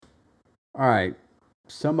All right.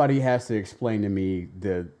 Somebody has to explain to me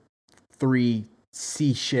the three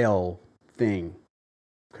seashell thing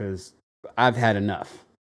because I've had enough.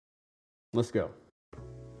 Let's go.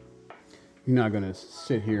 You're not going to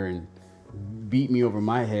sit here and beat me over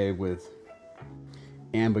my head with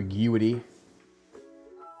ambiguity.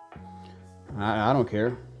 I don't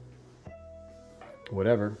care.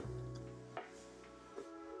 Whatever.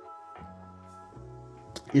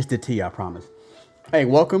 It's the tea, I promise. Hey,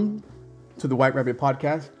 welcome to the White Rabbit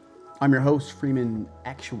Podcast. I'm your host, Freeman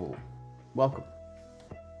Actual. Welcome.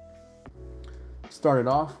 Started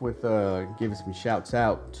off with giving some shouts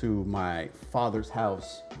out to my father's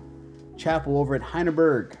house, chapel over at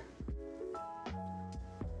Heineberg.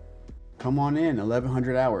 Come on in,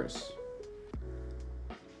 1100 hours.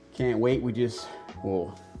 Can't wait.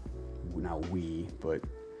 Well, not we, but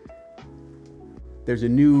there's a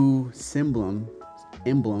new symbol.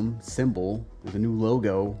 There's a new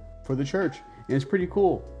logo for the church, and it's pretty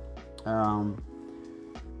cool. Would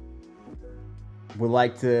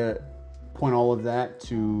like to point all of that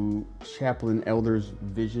to Chaplain Elder's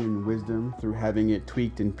vision and wisdom through having it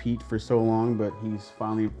tweaked and peaked for so long, but he's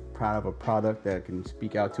finally proud of a product that can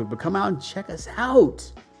speak out to it. But come out and check us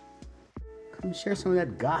out. Come share some of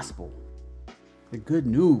that gospel, the good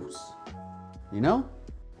news, you know?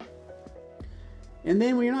 And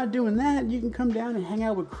then when you're not doing that, you can come down and hang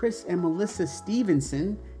out with Chris and Melissa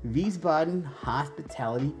Stevenson, Wiesbaden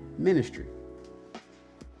Hospitality Ministry.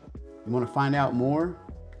 You want to find out more?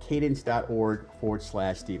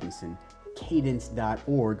 Cadence.org/Stevenson,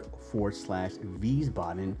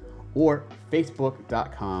 cadence.org/Wiesbaden, or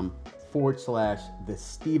facebook.com/The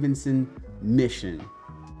Stevenson Mission.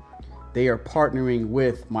 They are partnering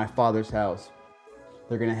with my father's house.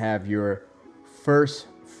 They're going to have your first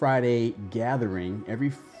Friday gathering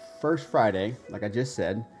every first Friday, like I just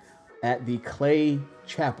said, at the Clay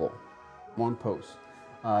Chapel. One post.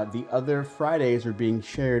 The other Fridays are being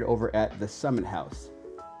shared over at the Summit House.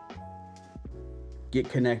 Get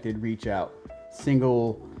connected, reach out.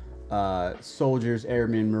 Single soldiers,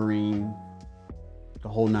 airmen, marine, the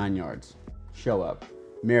whole 9 yards. Show up.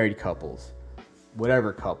 Married couples,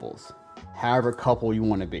 whatever couples, however couple you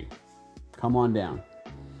want to be. Come on down.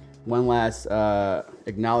 One last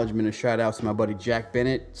acknowledgement and shout out to my buddy Jack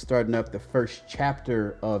Bennett, starting up the first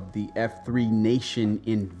chapter of the F3 Nation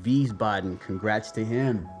in Wiesbaden. Congrats to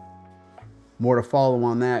him. More to follow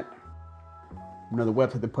on that. Another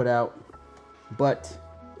website to put out. But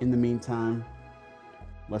in the meantime,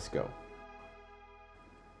 let's go.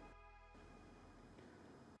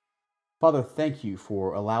 Father, thank you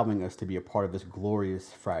for allowing us to be a part of this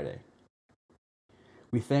glorious Friday.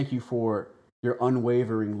 We thank you for your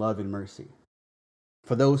unwavering love and mercy.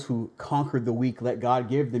 For those who conquered the weak, let God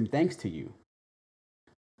give them thanks to you.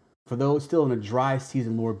 For those still in a dry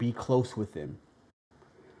season, Lord, be close with them.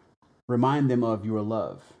 Remind them of your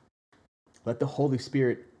love. Let the Holy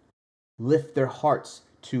Spirit lift their hearts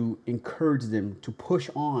to encourage them to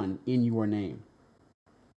push on in your name.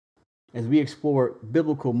 As we explore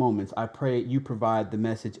biblical moments, I pray you provide the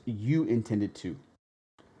message you intended to.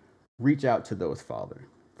 Reach out to those, Father.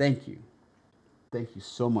 Thank you. Thank you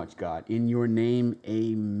so much, God. In your name,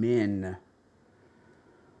 amen.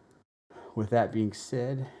 With that being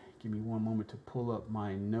said, give me one moment to pull up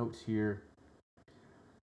my notes here.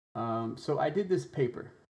 So I did this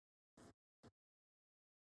paper,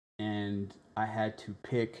 and I had to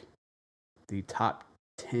pick the top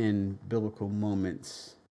 10 biblical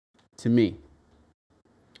moments to me.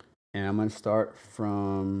 And I'm going to start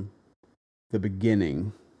from the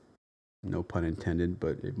beginning. No pun intended,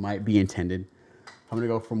 but it might be intended. I'm going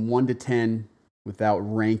to go from 1 to 10 without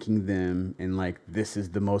ranking them and like this is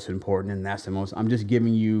the most important and that's the most. I'm just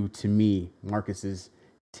giving you, to me, Marcus's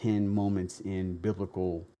 10 moments in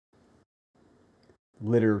biblical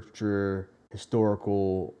literature,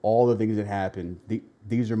 historical, all the things that happened.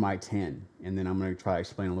 These are my 10. And then I'm going to try to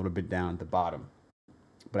explain a little bit down at the bottom.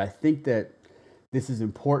 But I think that this is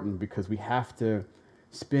important because we have to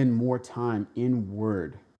spend more time in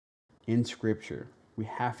word, in scripture. We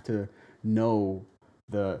have to know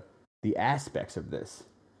the aspects of this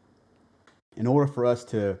in order for us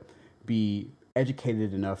to be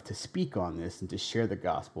educated enough to speak on this and to share the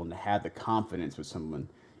gospel and to have the confidence with someone.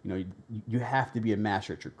 You have to be a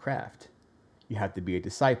master at your craft. You have to be a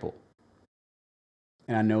disciple.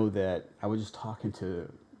 And I know that I was just talking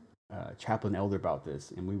to Chaplain Elder about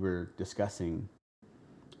this, and we were discussing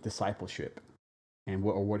discipleship and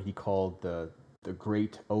what he called the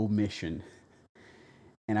great omission.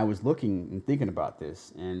 And I was looking and thinking about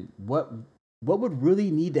this and what would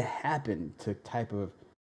really need to happen to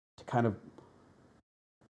kind of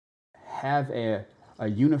have a a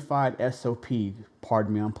unified SOP,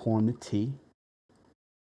 pardon me, I'm pouring the tea,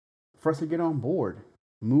 for us to get on board,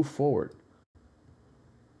 move forward.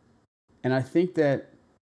 And I think that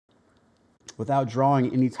without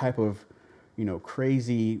drawing any type of,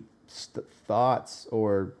 crazy thoughts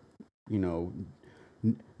or,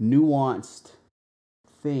 nuanced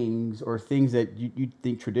things or things that you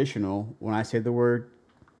think traditional, when I say the word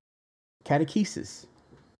catechesis,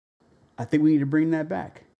 I think we need to bring that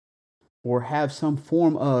back or have some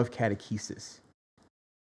form of catechesis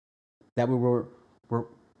that we're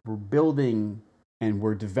building and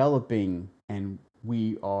we're developing and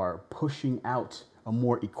we are pushing out a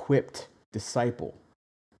more equipped disciple.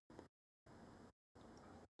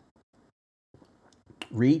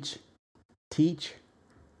 Reach, teach,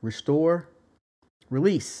 restore,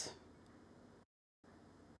 release.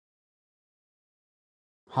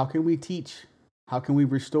 How can we teach? How can we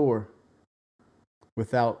restore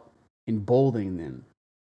without emboldening them?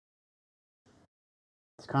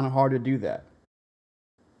 It's kind of hard to do that.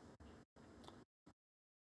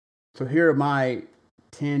 So here are my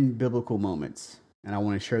 10 biblical moments, and I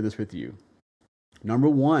want to share this with you. Number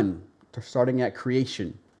one, starting at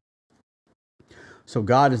creation. So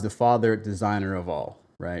God is the Father, designer of all,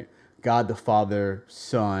 right? God the Father,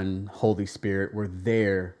 Son, Holy Spirit were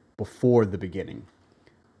there before the beginning.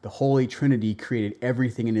 The Holy Trinity created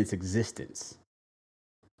everything in its existence.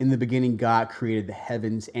 In the beginning, God created the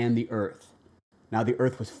heavens and the earth. Now the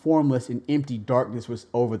earth was formless and empty. Darkness was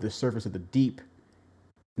over the surface of the deep,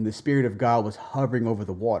 and the Spirit of God was hovering over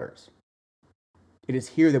the waters. It is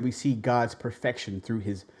here that we see God's perfection through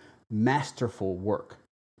his masterful work.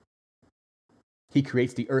 He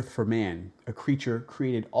creates the earth for man, a creature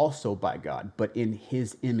created also by God, but in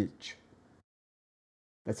his image.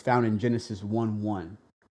 That's found in Genesis 1:1.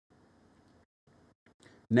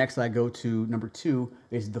 Next, I go to number 2,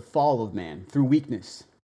 is the fall of man through weakness.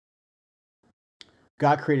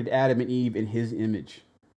 God created Adam and Eve in his image.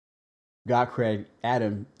 God created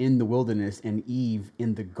Adam in the wilderness and Eve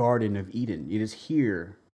in the Garden of Eden. It is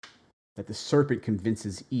here that the serpent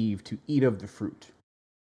convinces Eve to eat of the fruit,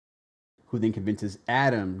 who then convinces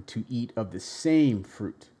Adam to eat of the same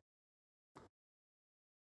fruit.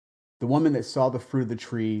 The woman that saw the fruit of the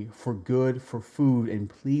tree for good, for food, and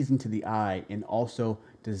pleasing to the eye, and also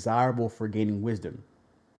desirable for gaining wisdom,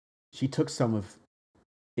 she took some of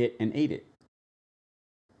it and ate it.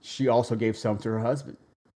 She also gave some to her husband,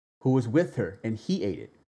 who was with her, and he ate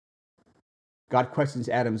it. God questions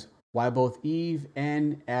Adam's why both Eve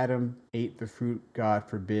and Adam ate the fruit God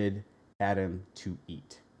forbid Adam to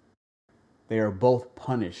eat. They are both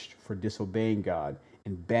punished for disobeying God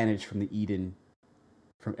and banished from the Eden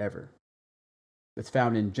from ever. That's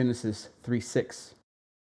found in Genesis 3:6.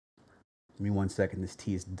 Give me 1 second. This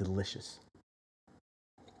tea is delicious.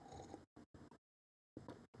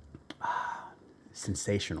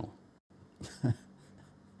 Sensational.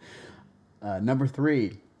 Number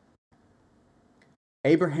 3,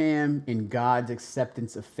 Abraham in God's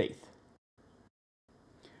acceptance of faith.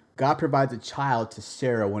 God provides a child to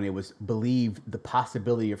Sarah when it was believed the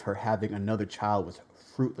possibility of her having another child was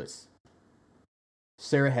fruitless.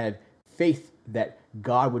 Sarah had faith that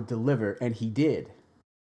God would deliver, and he did.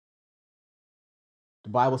 The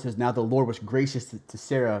Bible says, now the Lord was gracious to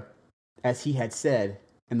Sarah as he had said,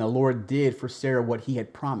 and the Lord did for Sarah what he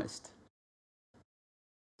had promised.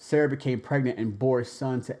 Sarah became pregnant and bore a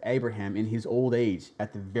son to Abraham in his old age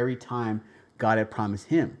at the very time God had promised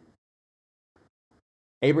him.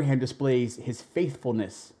 Abraham displays his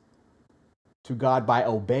faithfulness to God by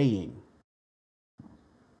obeying.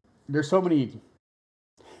 There's so many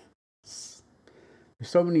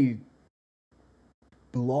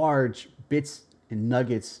large bits and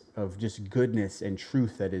nuggets of just goodness and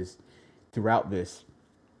truth that is throughout this.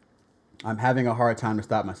 I'm having a hard time to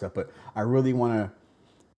stop myself, but I really want to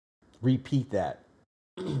repeat that.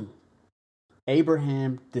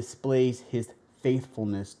 Abraham displays his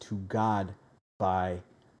faithfulness to God by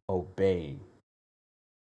obeying.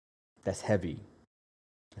 That's heavy.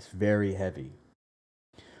 That's very heavy.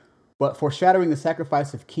 But foreshadowing the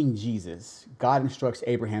sacrifice of King Jesus, God instructs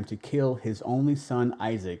Abraham to kill his only son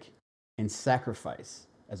Isaac and sacrifice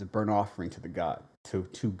as a burnt offering to the God.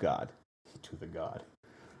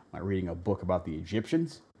 Am I reading a book about the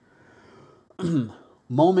Egyptians?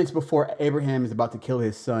 Moments before Abraham is about to kill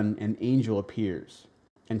his son, an angel appears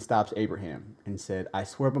and stops Abraham and said, I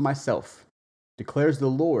swear by myself, declares the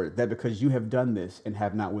Lord, that because you have done this and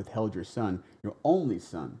have not withheld your son, your only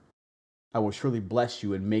son, I will surely bless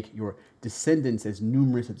you and make your descendants as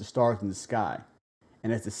numerous as the stars in the sky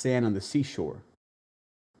and as the sand on the seashore.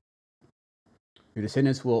 Your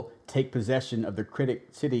descendants will take possession of the critic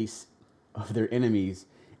cities of their enemies,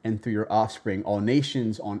 and through your offspring, all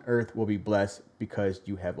nations on earth will be blessed because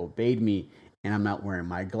you have obeyed me. And I'm not wearing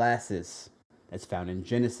my glasses. That's found in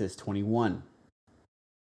Genesis 21,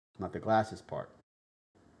 not the glasses part.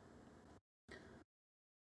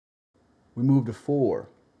 We move to 4.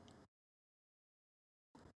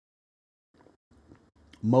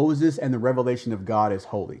 Moses and the revelation of God is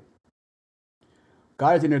holy.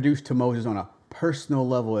 God is introduced to Moses on a personal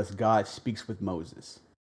level as God speaks with Moses.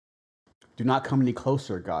 Do not come any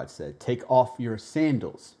closer, God said. Take off your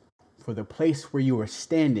sandals, for the place where you are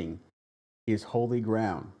standing is holy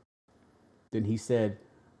ground. Then he said,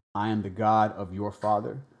 I am the God of your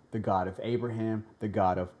father, the God of Abraham, the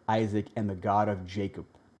God of Isaac, and the God of Jacob.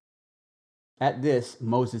 At this,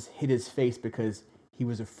 Moses hid his face because he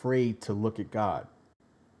was afraid to look at God.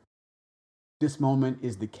 This moment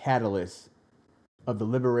is the catalyst of the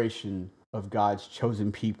liberation of God's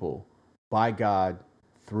chosen people by God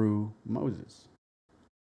through Moses.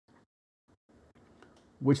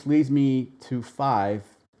 Which leads me to 5.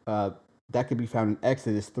 That can be found in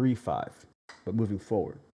Exodus 3:5. But moving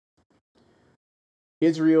forward,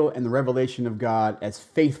 Israel and the revelation of God as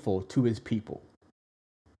faithful to his people.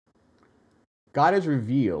 God is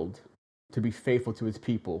revealed to be faithful to his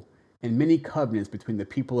people in many covenants between the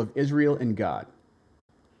people of Israel and God.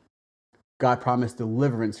 God promised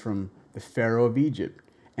deliverance from the Pharaoh of Egypt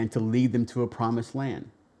and to lead them to a promised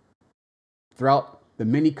land. Throughout the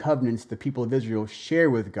many covenants the people of Israel share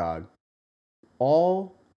with God,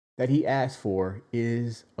 all that he asks for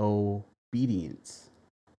is obedience.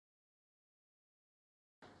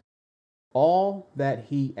 All that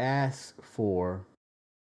he asks for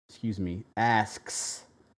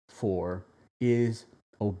is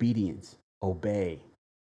obedience. Obey.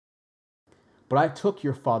 But I took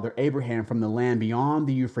your father Abraham from the land beyond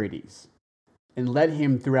the Euphrates and led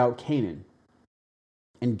him throughout Canaan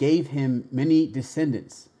and gave him many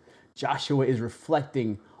descendants. Joshua is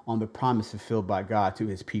reflecting on the promise fulfilled by God to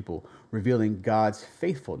his people, revealing God's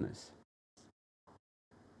faithfulness.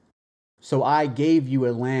 So I gave you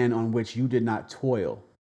a land on which you did not toil,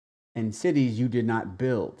 and cities you did not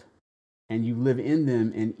build, and you live in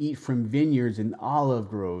them and eat from vineyards and olive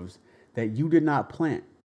groves that you did not plant.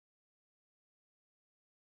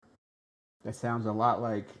 That sounds a lot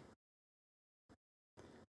like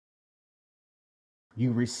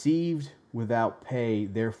you received without pay,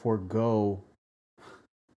 therefore go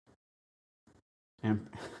and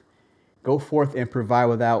go forth and provide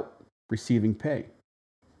without receiving pay.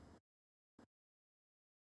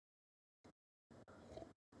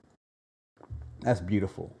 That's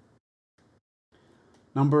beautiful.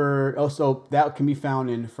 So that can be found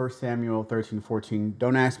in 1 Samuel 13:14.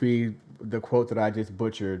 Don't ask me the quote that I just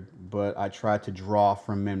butchered, but I tried to draw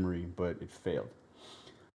from memory, but it failed.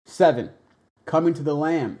 7, coming of the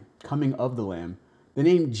Lamb. The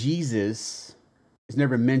name Jesus is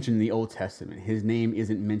never mentioned in the Old Testament. His name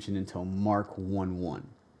isn't mentioned until Mark 1:1.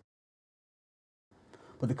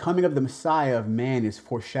 But the coming of the Messiah of man is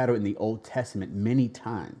foreshadowed in the Old Testament many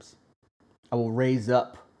times. I will raise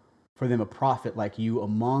up for them a prophet like you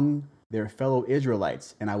among their fellow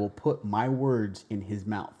Israelites, and I will put my words in his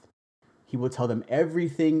mouth. He will tell them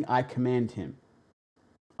everything I command him.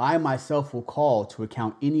 I myself will call to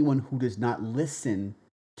account anyone who does not listen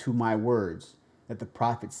to my words that the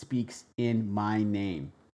prophet speaks in my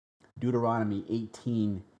name. Deuteronomy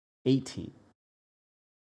 18:18.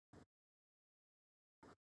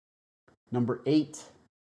 Number 8,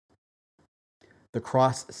 the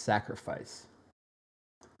cross sacrifice.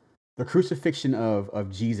 The crucifixion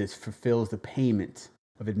of Jesus fulfills the payment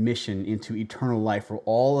of admission into eternal life for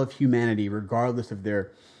all of humanity, regardless of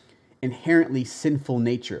their inherently sinful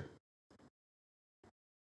nature.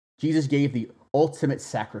 Jesus gave the ultimate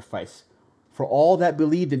sacrifice for all that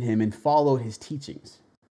believed in him and followed his teachings.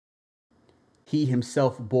 He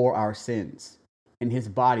himself bore our sins in his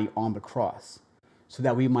body on the cross so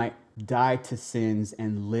that we might die to sins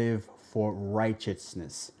and live for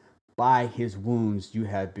righteousness. By his wounds you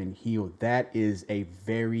have been healed. That is a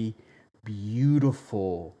very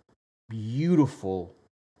beautiful, beautiful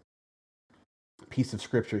piece of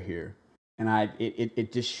scripture here. And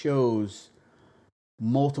it just shows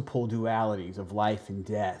multiple dualities of life and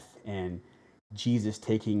death, and Jesus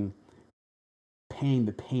paying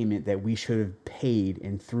the payment that we should have paid,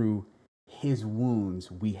 and through his wounds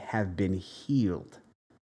we have been healed.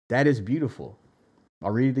 That is beautiful.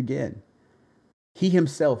 I'll read it again. He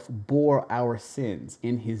himself bore our sins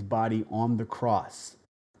in his body on the cross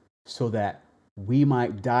so that we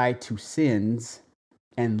might die to sins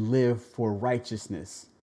and live for righteousness.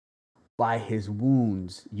 By his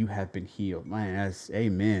wounds you have been healed. Man, that's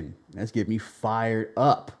amen. That's getting me fired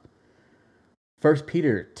up. First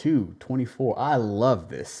Peter 2:24. I love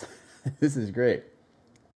this. This is great.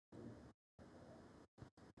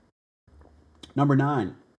 Number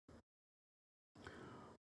 9,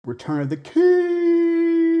 return of the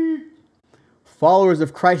King. Followers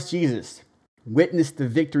of Christ Jesus witness the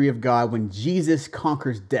victory of God when Jesus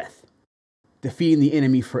conquers death, defeating the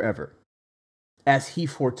enemy forever. As he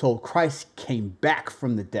foretold, Christ came back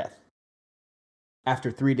from the death after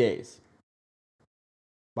 3 days.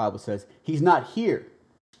 The Bible says he's not here.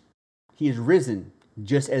 He is risen,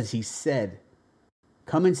 just as he said.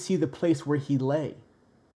 Come and see the place where he lay.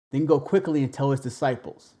 Then go quickly and tell his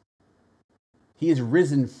disciples. He is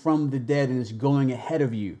risen from the dead and is going ahead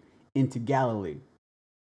of you into Galilee.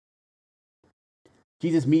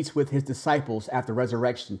 Jesus meets with his disciples after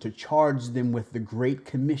resurrection to charge them with the Great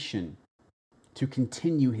Commission to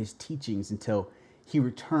continue his teachings until he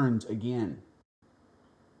returns again.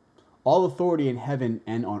 All authority in heaven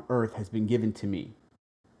and on earth has been given to me.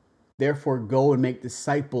 Therefore, go and make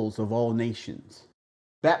disciples of all nations.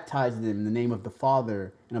 Baptize them in the name of the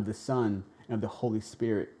Father and of the Son and of the Holy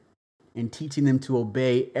Spirit, and teaching them to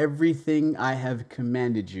obey everything I have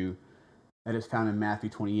commanded you. That is found in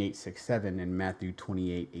Matthew 28:6-7 and Matthew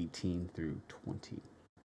 28:18-20.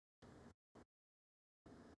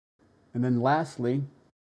 And then lastly,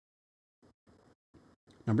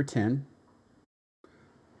 number 10,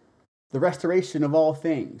 the restoration of all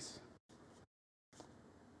things.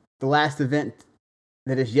 The last event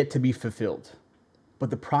that is yet to be fulfilled. But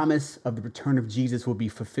the promise of the return of Jesus will be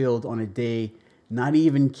fulfilled on a day not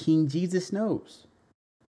even King Jesus knows.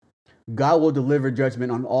 God will deliver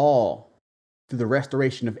judgment on all through the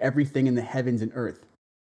restoration of everything in the heavens and earth.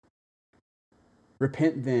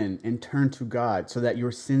 Repent then and turn to God so that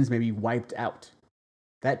your sins may be wiped out,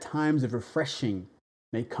 that times of refreshing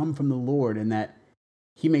may come from the Lord, and that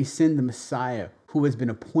he may send the Messiah who has been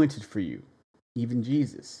appointed for you, even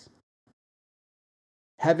Jesus.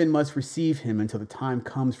 Heaven must receive him until the time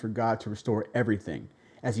comes for God to restore everything,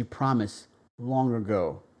 as he promised long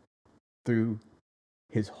ago through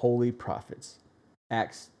his holy prophets.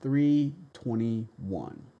 Acts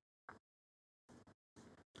 3:21.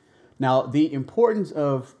 Now, the importance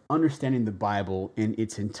of understanding the Bible in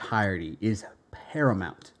its entirety is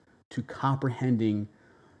paramount to comprehending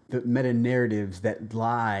the meta-narratives that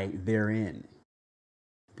lie therein.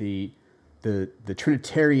 The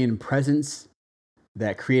Trinitarian presence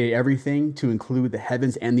that created everything, to include the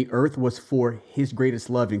heavens and the earth, was for his greatest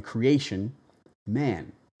love in creation,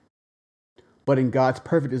 man. But in God's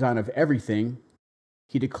perfect design of everything,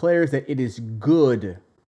 he declares that it is good,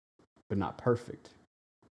 but not perfect.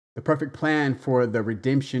 The perfect plan for the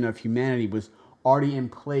redemption of humanity was already in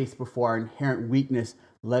place before our inherent weakness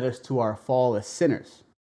led us to our fall as sinners.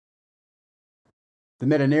 The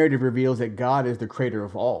meta-narrative reveals that God is the creator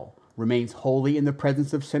of all, remains holy in the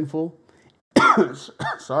presence of sinful,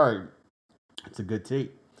 sorry, it's a good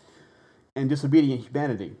take, and disobedient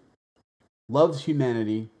humanity, loves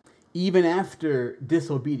humanity even after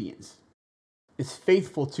disobedience, is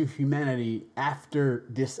faithful to humanity after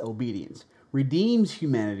disobedience, redeems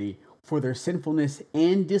humanity for their sinfulness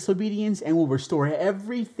and disobedience, and will restore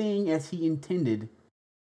everything as he intended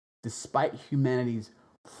despite humanity's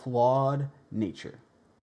flawed nature.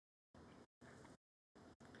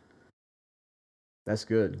 That's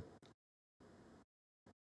good.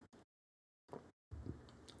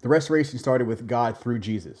 The restoration started with God through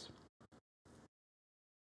Jesus.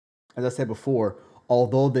 As I said before,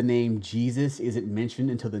 although the name Jesus isn't mentioned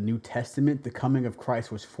until the New Testament, the coming of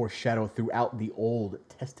Christ was foreshadowed throughout the Old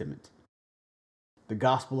Testament. The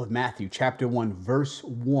Gospel of Matthew, chapter 1, verse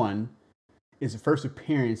 1, is the first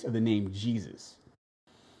appearance of the name Jesus.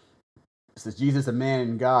 It says, Jesus, a man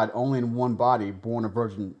and God, only in one body, born of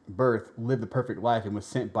virgin birth, lived the perfect life, and was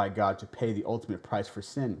sent by God to pay the ultimate price for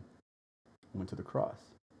sin. He went to the cross.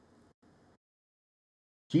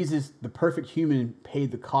 Jesus, the perfect human,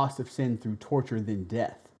 paid the cost of sin through torture, then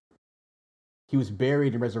death. He was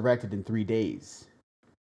buried and resurrected in 3 days,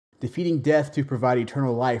 defeating death to provide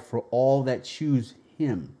eternal life for all that choose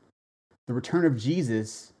him. The return of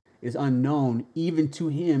Jesus is unknown even to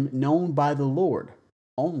him, known by the Lord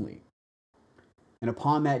only. And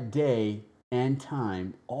upon that day and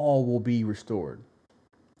time, all will be restored,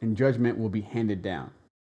 and judgment will be handed down.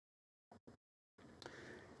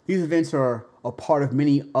 These events are a part of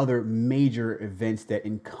many other major events that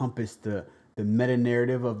encompass the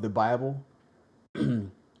meta-narrative of the Bible.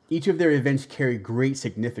 Each of their events carry great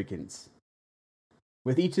significance.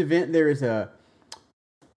 With each event, there is a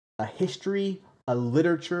history, a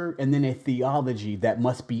literature, and then a theology that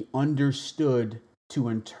must be understood to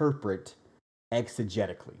interpret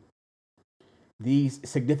exegetically. These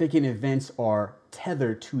significant events are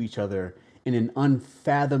tethered to each other in an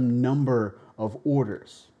unfathomed number of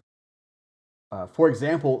orders. For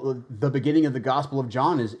example, the beginning of the Gospel of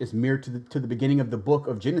John is mirrored to the beginning of the book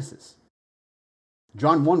of Genesis.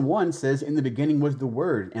 John 1:1 says, "In the beginning was the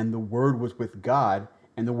Word, and the Word was with God,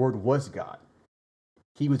 and the Word was God.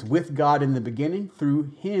 He was with God in the beginning. Through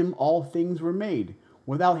him all things were made.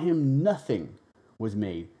 Without him nothing was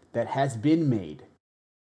made that has been made."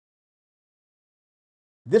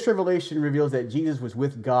 This revelation reveals that Jesus was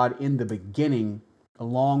with God in the beginning,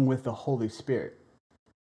 along with the Holy Spirit.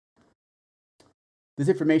 This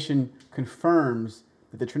information confirms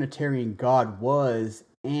that the Trinitarian God was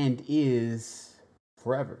and is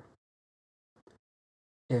forever.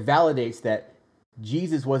 It validates that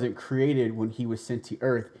Jesus wasn't created when he was sent to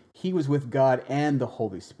earth. He was with God and the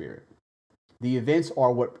Holy Spirit. The events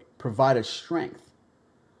are what provide us strength.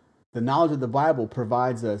 The knowledge of the Bible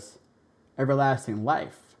provides us everlasting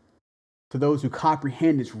life to those who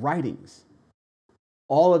comprehend its writings.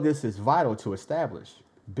 All of this is vital to establish,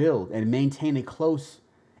 build, and maintain a close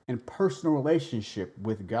and personal relationship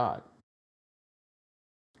with God.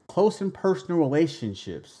 Close and personal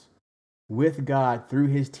relationships with God through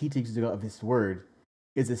his teachings of his word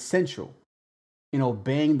is essential in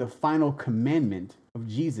obeying the final commandment of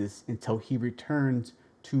Jesus until he returns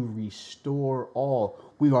to restore all.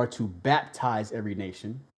 We are to baptize every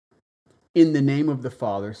nation in the name of the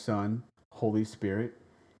Father, Son, Holy Spirit,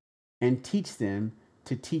 and teach them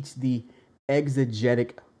to teach the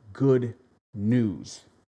exegetic good news.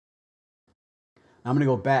 I'm going to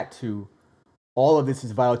go back to all of this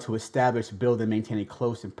is vital to establish, build, and maintain a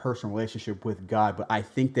close and personal relationship with God. But I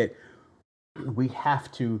think that we have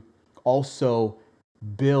to also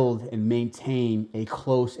build and maintain a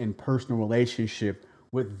close and personal relationship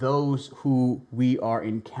with those who we are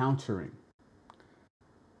encountering,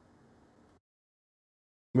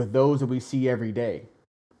 with those that we see every day.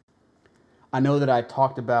 I know that I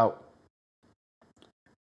talked about,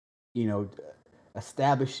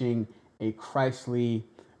 establishing a Christly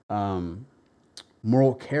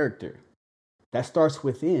moral character. That starts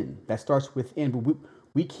within. But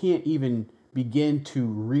we can't even begin to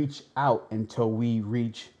reach out until we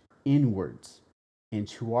reach inwards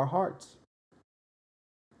into our hearts.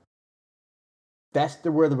 That's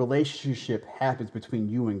where the relationship happens between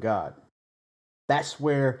you and God. That's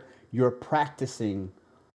where you're practicing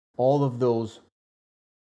all of those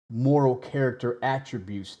moral character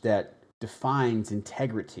attributes that defines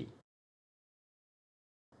integrity.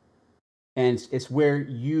 And it's where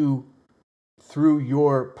you, through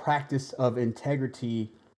your practice of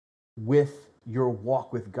integrity with your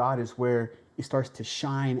walk with God, is where it starts to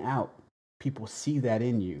shine out. People see that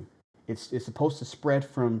in you. It's supposed to spread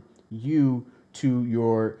from you to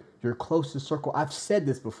your closest circle. I've said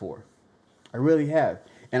this before. I really have.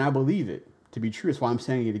 And I believe it to be true. That's why I'm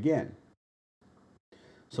saying it again.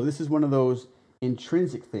 So this is one of those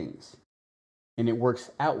intrinsic things. And it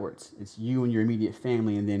works outwards. It's you and your immediate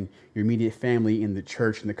family, and then your immediate family in the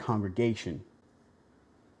church and the congregation.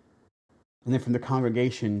 And then from the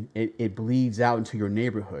congregation, it bleeds out into your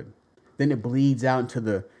neighborhood. Then it bleeds out into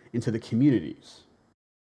the communities.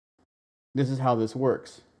 This is how this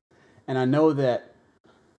works. And I know that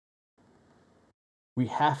we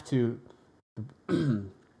have to, the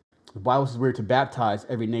Bible says we're to baptize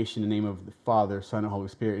every nation in the name of the Father, Son, and Holy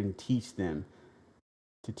Spirit, and teach them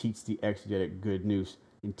to teach the exegetic good news.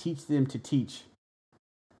 And teach them to teach.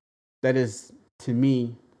 That is, to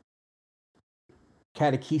me,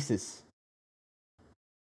 catechesis.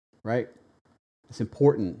 Right? It's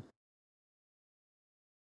important.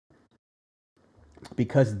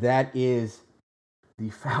 Because that is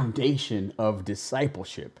the foundation of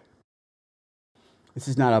discipleship. This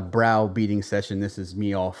is not a brow-beating session. This is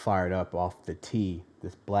me all fired up off the tea.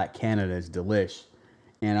 This Black Canada is delish.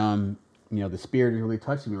 And the Spirit is really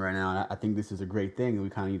touching me right now. And I think this is a great thing that we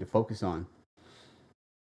kind of need to focus on.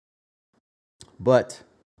 But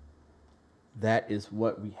that is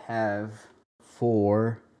what we have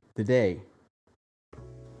for the day.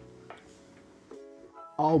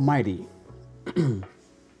 Almighty,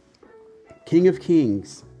 King of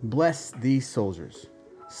Kings, bless these soldiers,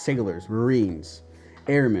 sailors, Marines,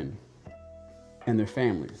 airmen, and their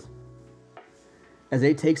families. As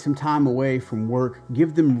they take some time away from work,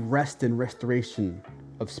 give them rest and restoration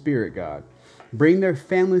of spirit, God. Bring their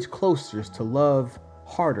families closer to love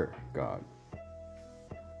harder, God.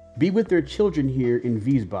 Be with their children here in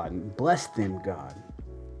Wiesbaden. Bless them, God.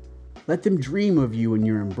 Let them dream of you in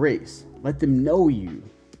your embrace. Let them know you.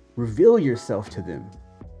 Reveal yourself to them.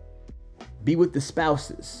 Be with the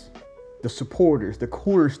spouses, the supporters, the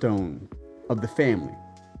cornerstone of the family.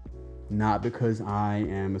 not because I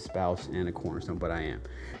am a spouse and a cornerstone, but I am.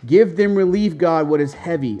 Give them relief, God, what is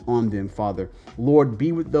heavy on them, Father. Lord,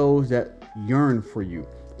 be with those that yearn for you.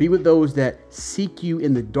 Be with those that seek you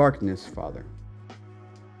in the darkness, Father.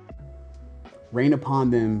 Rain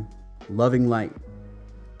upon them loving light.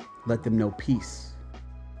 Let them know peace.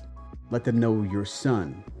 Let them know your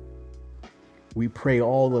Son. We pray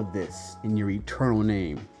all of this in your eternal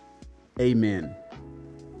name. Amen.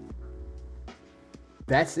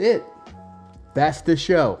 That's it. That's the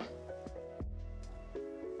show.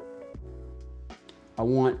 I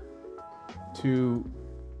want to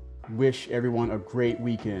wish everyone a great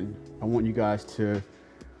weekend. I want you guys to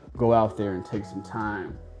go out there and take some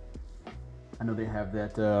time. I know they have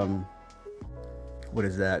that, what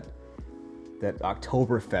is that? That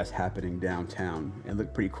Oktoberfest happening downtown. It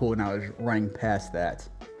looked pretty cool and I was running past that.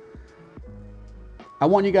 I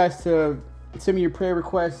want you guys to send me your prayer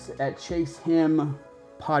requests at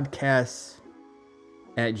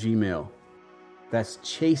chasehim.podcast@gmail.com. That's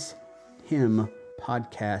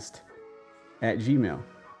chasehim.podcast@gmail.com.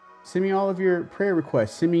 Send me all of your prayer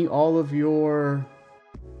requests. Send me all of your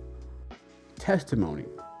testimony.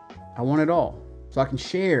 I want it all so I can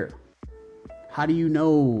share. How do you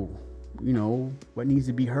know what needs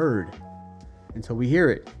to be heard until we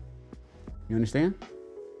hear it? You understand?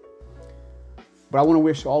 But I want to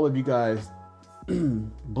wish all of you guys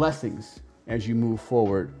blessings as you move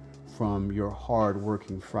forward from your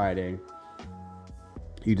hard-working Friday.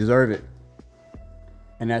 You deserve it.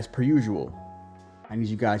 And as per usual, I need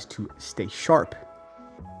you guys to stay sharp.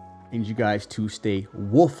 I need you guys to stay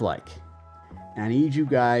wolf-like. And I need you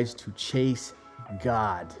guys to chase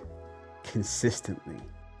God consistently.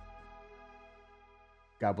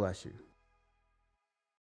 God bless you.